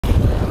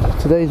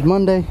Today's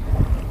Monday.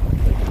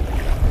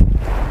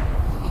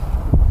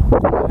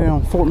 I'm here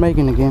on Fort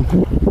Macon again.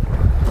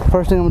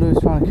 First thing I'm gonna do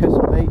is try to catch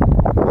some bait.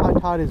 High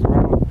tide is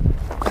around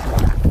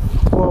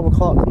 12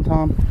 o'clock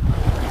sometime.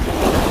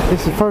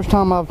 This is the first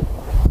time I've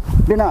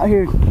been out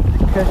here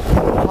catching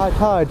high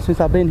tide since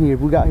I've been here.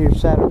 We got here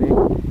Saturday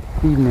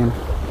evening.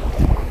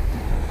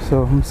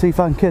 So I'm gonna see if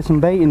I can catch some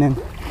bait and then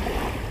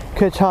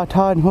catch high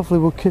tide, and hopefully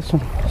we'll catch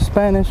some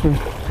Spanish or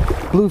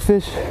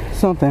bluefish,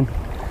 something.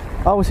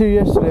 I was here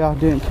yesterday, I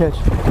didn't catch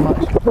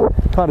much.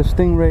 Caught a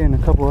stingray and a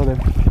couple other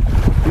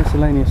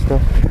miscellaneous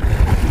stuff.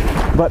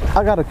 But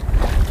I got a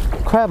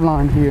crab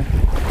line here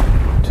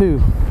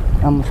too.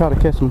 I'm gonna try to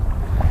catch some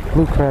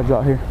blue crabs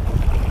out here.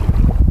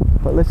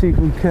 But let's see if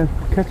we can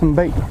catch some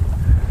bait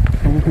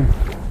and we can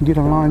get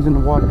our lines in the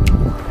water.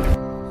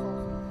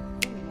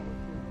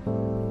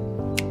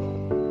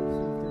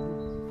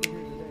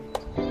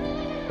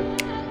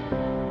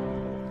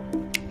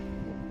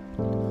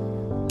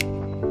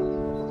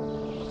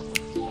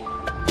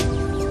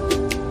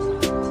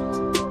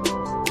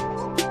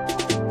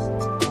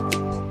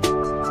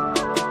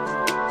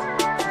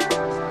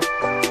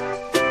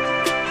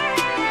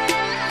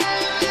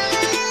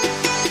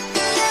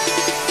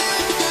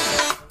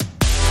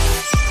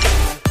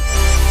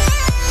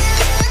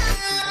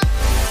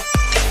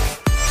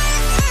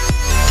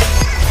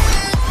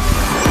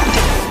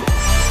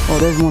 Oh,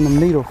 there's one of them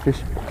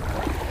needlefish.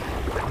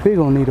 Big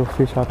old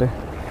needlefish out there.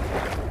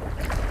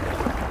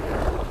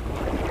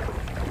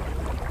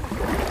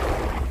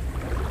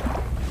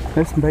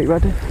 There's some bait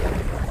right there.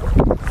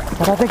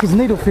 But I think it's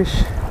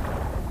needlefish.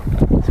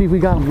 Let's see if we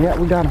got them. Yeah,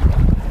 we got them.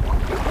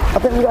 I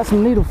think we got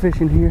some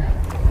needlefish in here.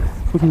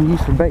 We can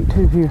use for bait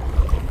too here.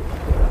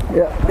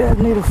 Yeah, there's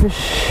needlefish.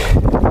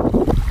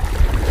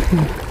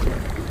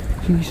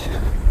 Jeez.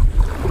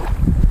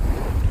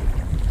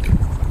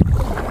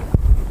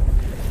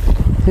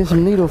 Here's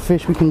some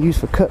needlefish we can use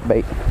for cut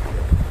bait.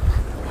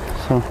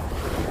 So,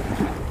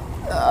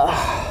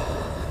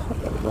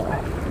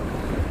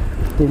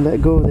 they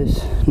let go of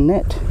this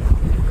net.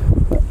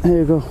 But there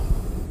you go,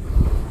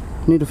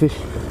 needlefish.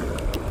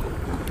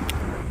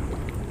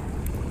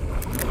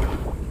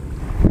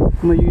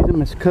 I'm gonna use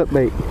them as cut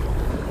bait.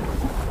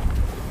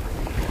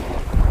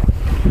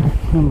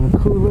 I'm the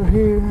cooler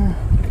here.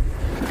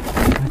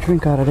 I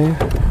drink out of there.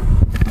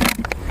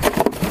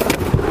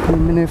 Put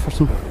them in there for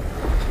some.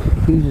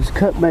 Use as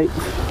cut bait,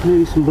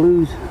 maybe some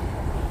blues.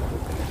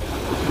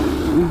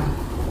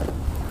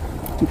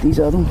 Get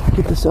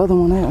this other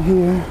one out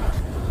here.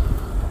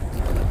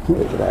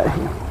 Look at that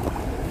here.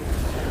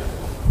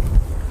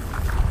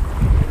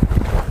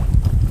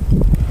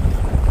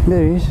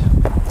 There he is.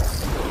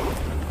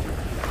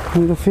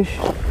 Little fish.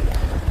 Look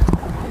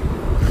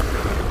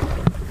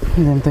at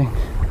them things.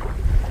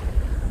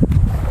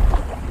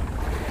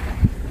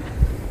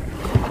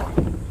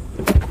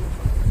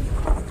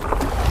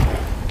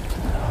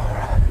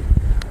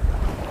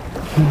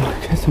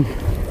 Get some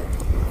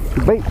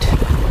bait.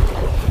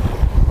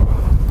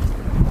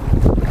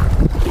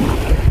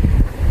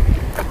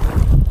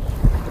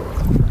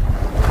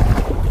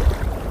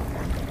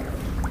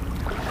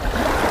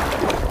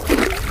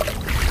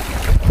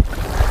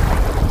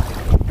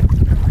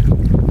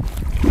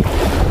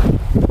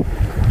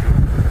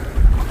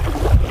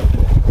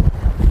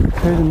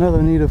 There's another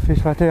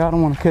needlefish right there. I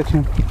don't want to catch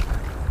him.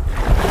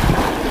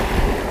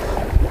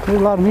 There's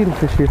a lot of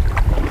needlefish here.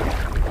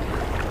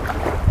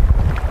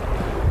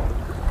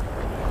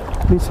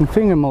 Need some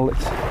finger mullets.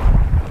 Is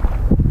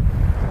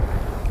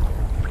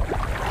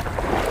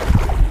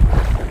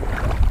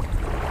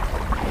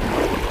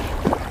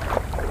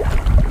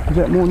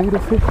that more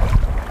needlefish?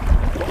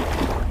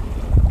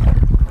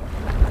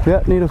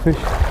 Yeah, needlefish.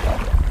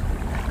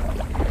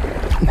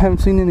 Haven't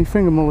seen any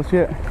finger mullets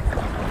yet.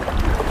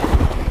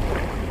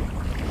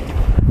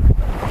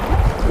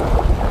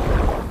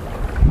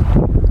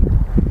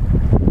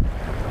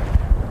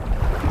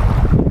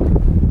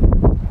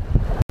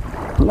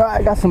 Alright,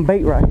 I got some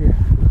bait right here.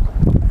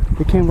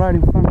 It came right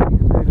in front of me.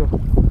 There you go.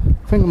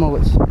 Finger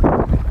mullets.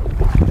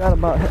 Got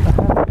about half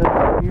a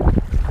dozen here.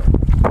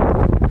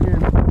 Over here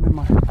in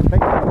my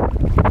bait.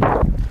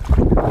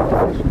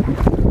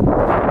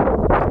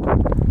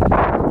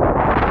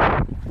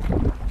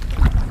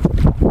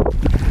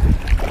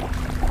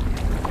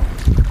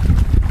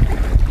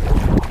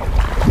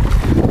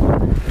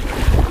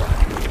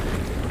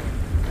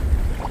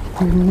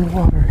 In the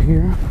water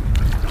here.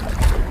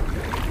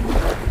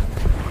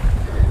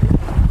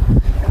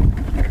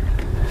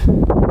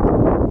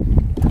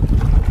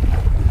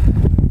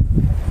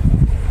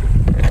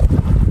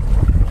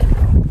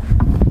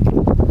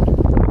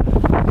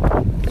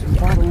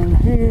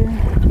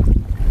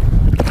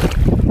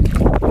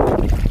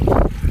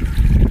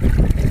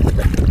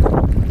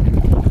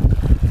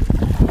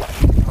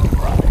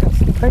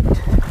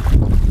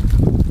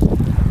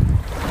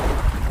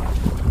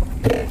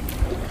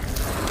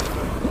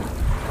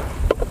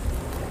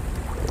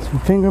 Some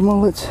finger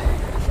mullets.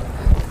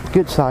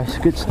 Good size,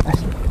 good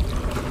size.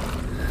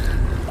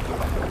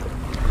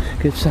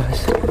 Good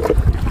size.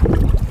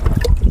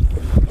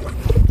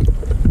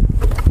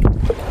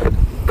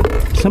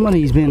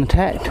 Somebody's being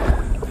attacked. I'm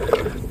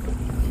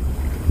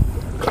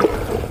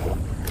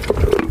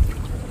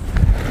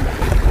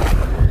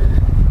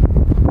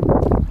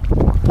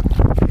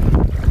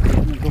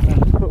gonna go ahead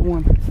and put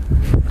one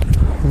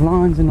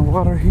lines in the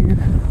water here.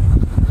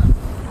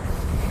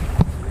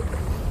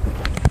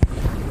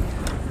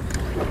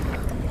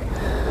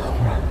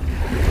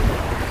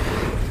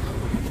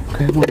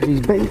 Grab one of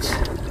these baits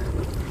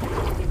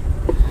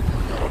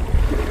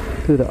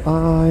through the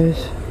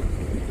eyes,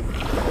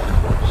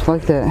 just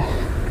like that.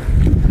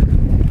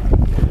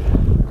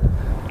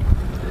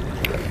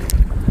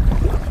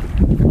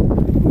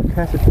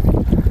 Cast it.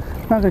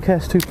 I'm not gonna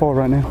cast too far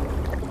right now.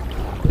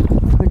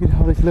 Look at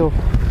all these little.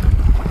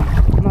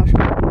 I'm not sure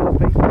what little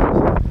bait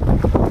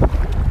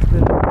this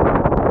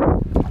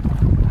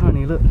is.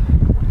 Honey, look.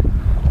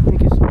 I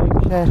think it's a baby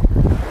shad.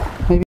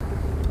 Maybe.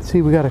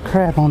 See, we got a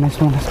crab on this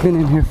one. It's been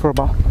in here for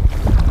about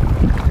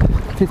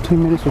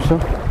 15 minutes or so.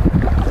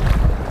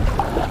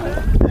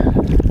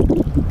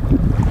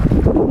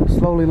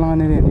 Slowly line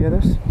it in. Yeah,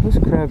 this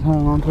crab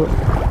hung onto it.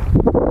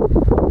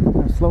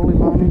 Now slowly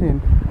line it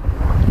in.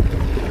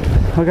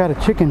 I got a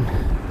chicken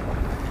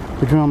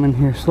drum in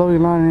here. Slowly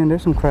line it in.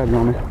 There's some crabs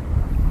on there.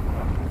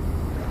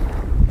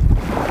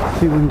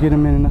 See if we can get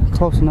them in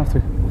close enough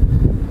to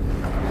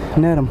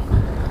net them.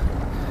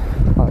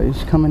 Alright,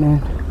 he's coming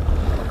in.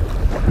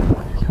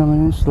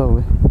 Coming in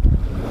slowly.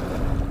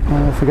 I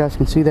don't know if you guys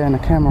can see that in the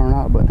camera or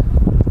not, but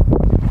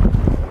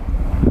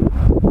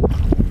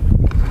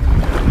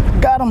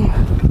got them.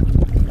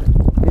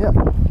 Yep,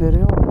 there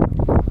they are.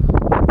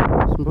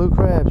 Some blue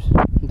crabs.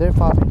 They're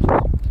 5 inches.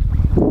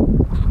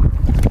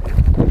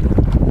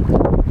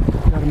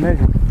 Gotta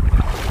measure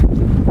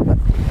them.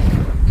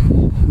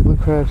 Blue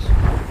crabs.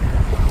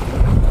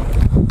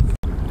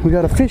 We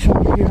got a fish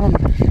on here on the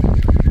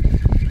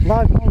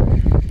live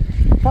moment.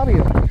 Probably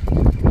a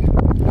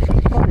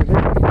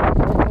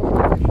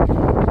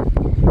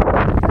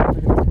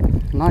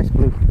nice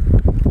blue.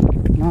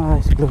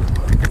 Nice blue.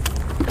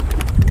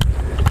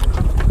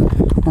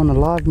 On the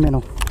live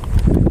minnow.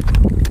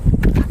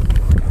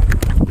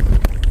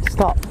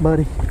 Stop,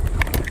 buddy.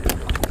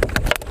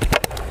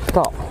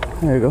 Stop.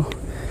 There you go.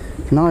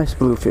 Nice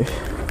bluefish.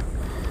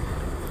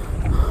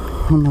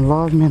 On the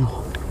live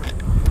minnow.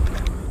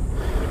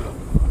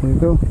 There you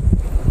go.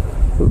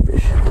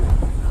 Bluefish.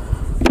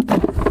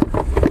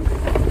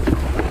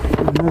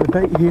 Another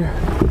bait here.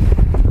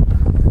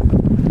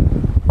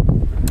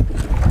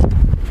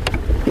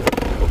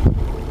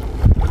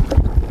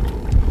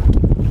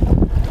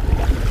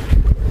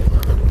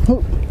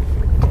 Oh.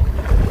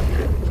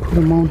 Put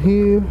them on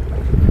here.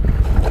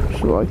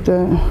 Just like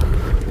that.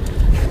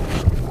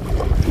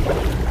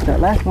 That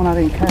last one I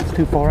didn't cast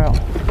too far out.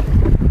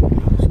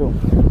 So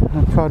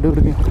I'll try to do it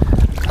again.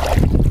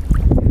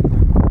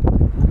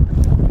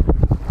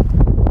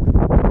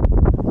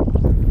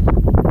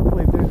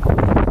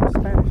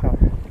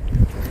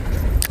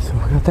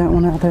 That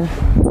one out there.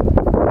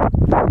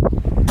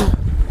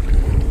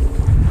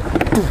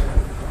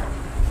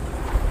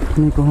 Let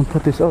me go and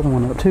put this other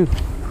one up too.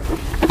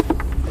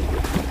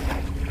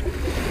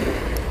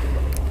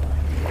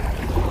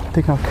 I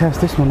think I'll cast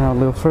this one out a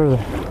little further.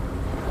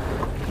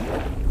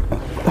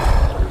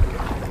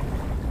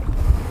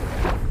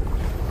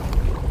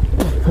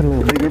 Put a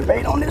little bigger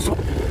bait on this one.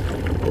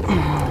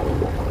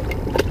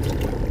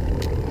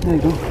 There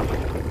you go.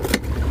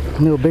 A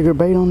little bigger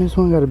bait on this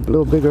one. Got a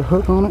little bigger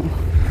hook on it.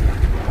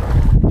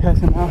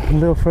 Cast him out a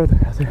little further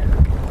out there.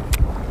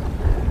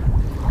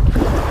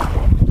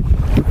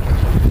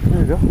 There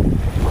we go.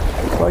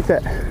 Just like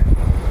that.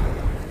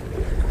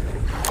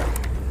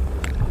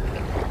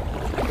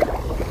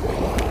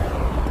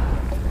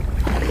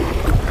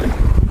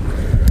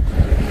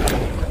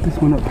 This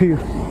one up here.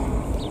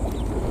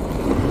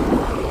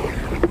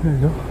 There we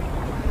go.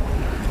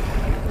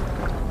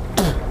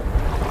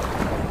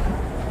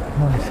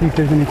 Let's see if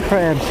there's any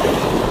crabs.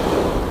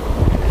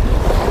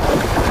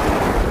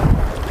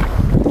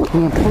 We're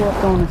going to pull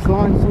up on this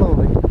line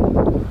slowly.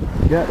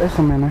 Yeah, there's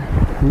some in there.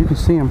 You can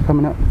see them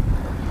coming up.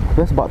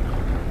 That's about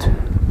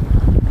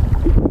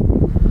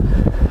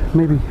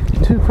maybe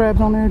 2 crabs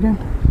on there again.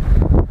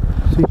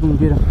 See if we can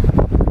get them.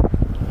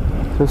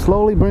 So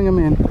slowly bring them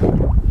in.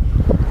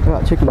 I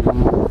got chickens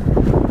on them.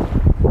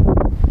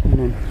 And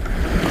then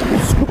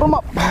scoop them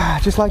up,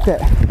 just like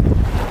that.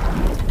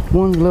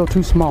 One's a little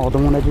too small, the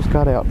one that just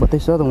got out, but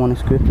this other one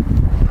is good.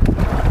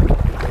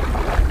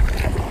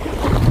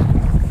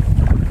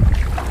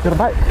 Got a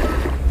bite.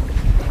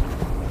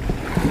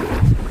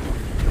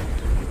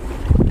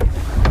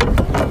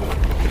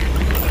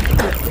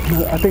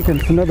 I think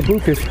it's another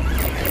bluefish.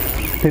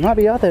 They might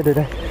be out there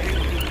today.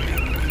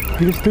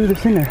 We just threw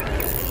this in there.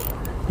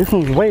 This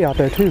one's way out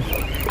there too.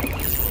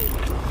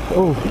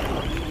 Oh,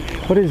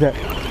 what is that?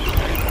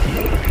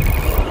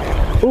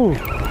 Oh,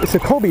 it's a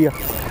cobia.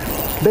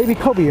 Baby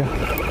cobia.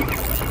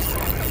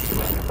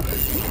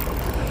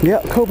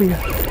 Yeah, cobia.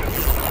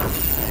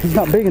 He's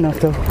not big enough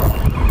though.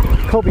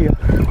 Cobia.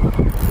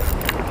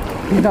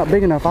 He's not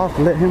big enough. I'll have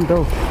to let him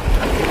go.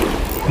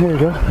 There you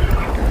go.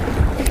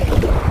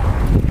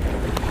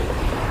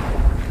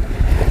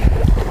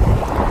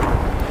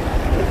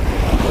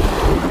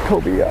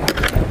 Cobia.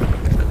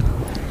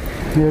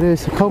 Here it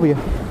is, a cobia.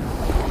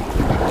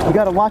 You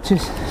gotta watch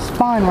his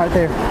spine right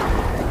there.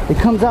 It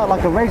comes out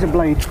like a razor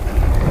blade.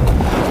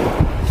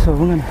 So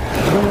we're gonna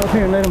bring him up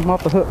here and let him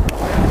off the hook.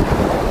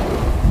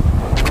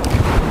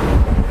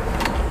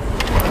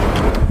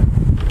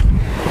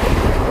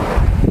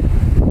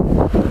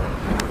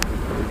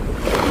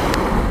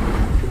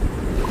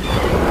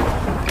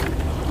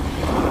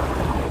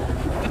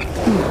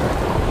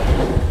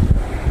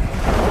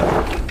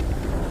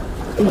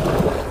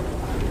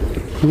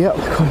 Yep,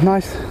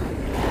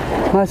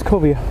 nice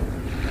cobia.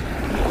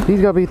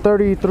 He's gotta be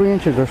 33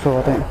 inches or so,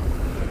 I think.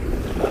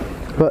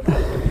 But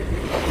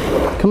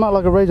come out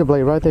like a razor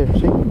blade right there,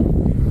 see?